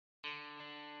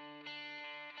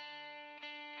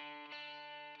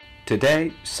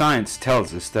Today, science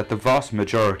tells us that the vast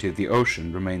majority of the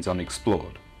ocean remains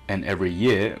unexplored, and every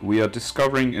year we are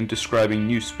discovering and describing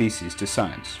new species to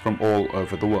science from all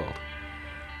over the world.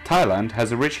 Thailand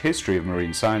has a rich history of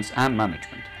marine science and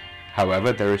management.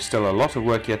 However, there is still a lot of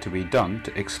work yet to be done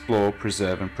to explore,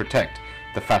 preserve and protect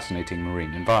the fascinating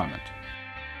marine environment.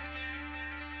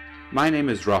 My name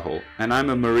is Rahul, and I'm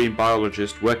a marine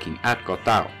biologist working at Koh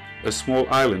Tao, a small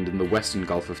island in the western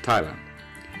Gulf of Thailand.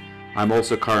 I'm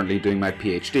also currently doing my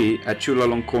PhD at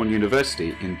Chulalongkorn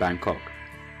University in Bangkok.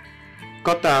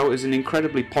 Koh Tao is an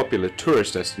incredibly popular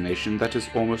tourist destination that is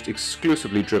almost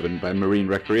exclusively driven by marine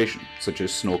recreation, such as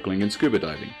snorkeling and scuba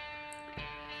diving.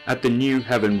 At the new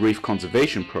Heaven Reef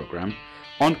Conservation Program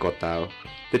on Koh Tao,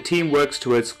 the team works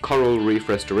towards coral reef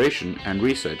restoration and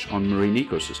research on marine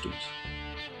ecosystems.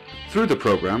 Through the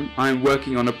program, I am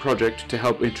working on a project to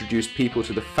help introduce people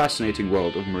to the fascinating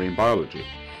world of marine biology,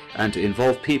 and to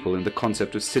involve people in the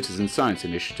concept of citizen science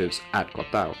initiatives at Koh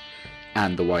Tao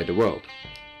and the wider world.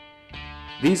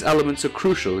 These elements are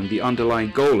crucial in the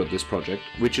underlying goal of this project,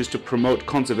 which is to promote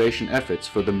conservation efforts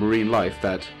for the marine life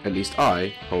that, at least I,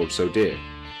 hold so dear.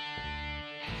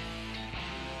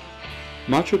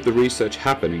 Much of the research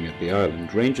happening at the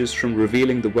island ranges from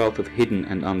revealing the wealth of hidden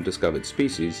and undiscovered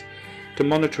species to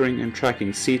monitoring and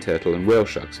tracking sea turtle and whale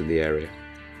sharks in the area.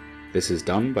 This is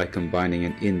done by combining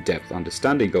an in-depth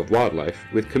understanding of wildlife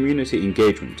with community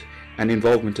engagement and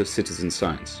involvement of citizen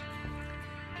science.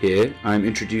 Here, I am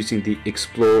introducing the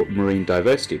Explore Marine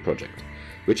Diversity project,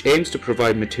 which aims to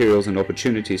provide materials and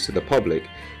opportunities to the public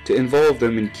to involve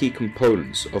them in key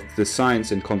components of the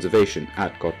science and conservation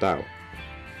at Koh Tao.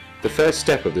 The first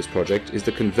step of this project is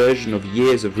the conversion of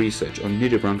years of research on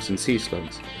nudibranchs and sea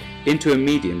slugs into a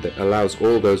medium that allows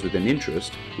all those with an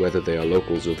interest, whether they are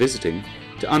locals or visiting,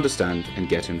 to understand and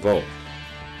get involved.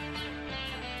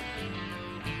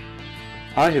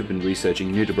 I have been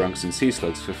researching nudibranchs and sea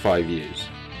slugs for 5 years,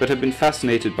 but have been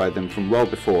fascinated by them from well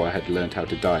before I had learned how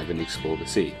to dive and explore the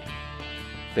sea.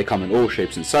 They come in all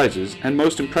shapes and sizes, and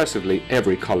most impressively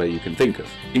every colour you can think of,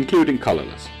 including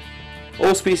colourless.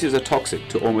 All species are toxic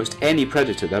to almost any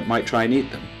predator that might try and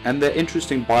eat them, and their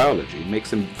interesting biology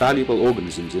makes them valuable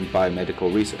organisms in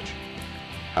biomedical research.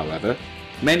 However,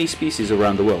 many species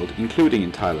around the world, including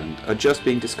in Thailand, are just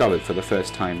being discovered for the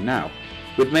first time now,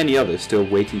 with many others still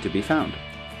waiting to be found.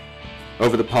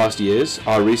 Over the past years,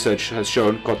 our research has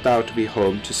shown Koh Tao to be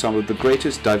home to some of the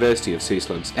greatest diversity of sea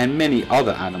slugs and many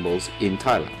other animals in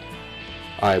Thailand.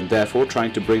 I am therefore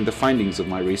trying to bring the findings of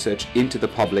my research into the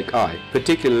public eye,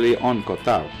 particularly on Koh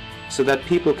Tao, so that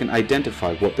people can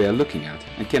identify what they are looking at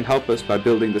and can help us by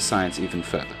building the science even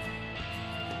further.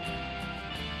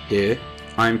 Here,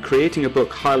 I am creating a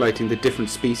book highlighting the different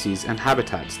species and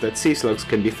habitats that sea slugs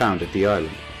can be found at the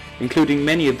island, including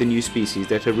many of the new species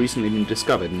that have recently been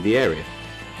discovered in the area.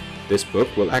 This book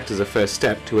will act as a first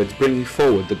step towards bringing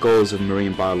forward the goals of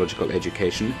marine biological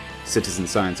education, citizen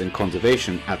science and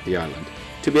conservation at the island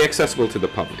to be accessible to the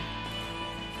public.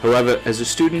 However, as a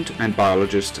student and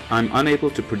biologist, I'm unable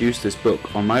to produce this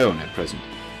book on my own at present,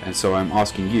 and so I'm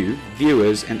asking you,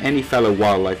 viewers and any fellow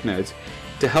wildlife nerds,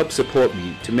 to help support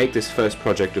me to make this first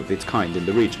project of its kind in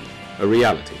the region a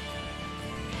reality.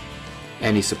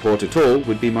 Any support at all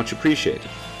would be much appreciated.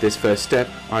 This first step,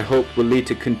 I hope, will lead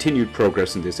to continued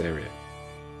progress in this area.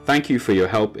 Thank you for your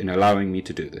help in allowing me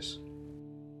to do this.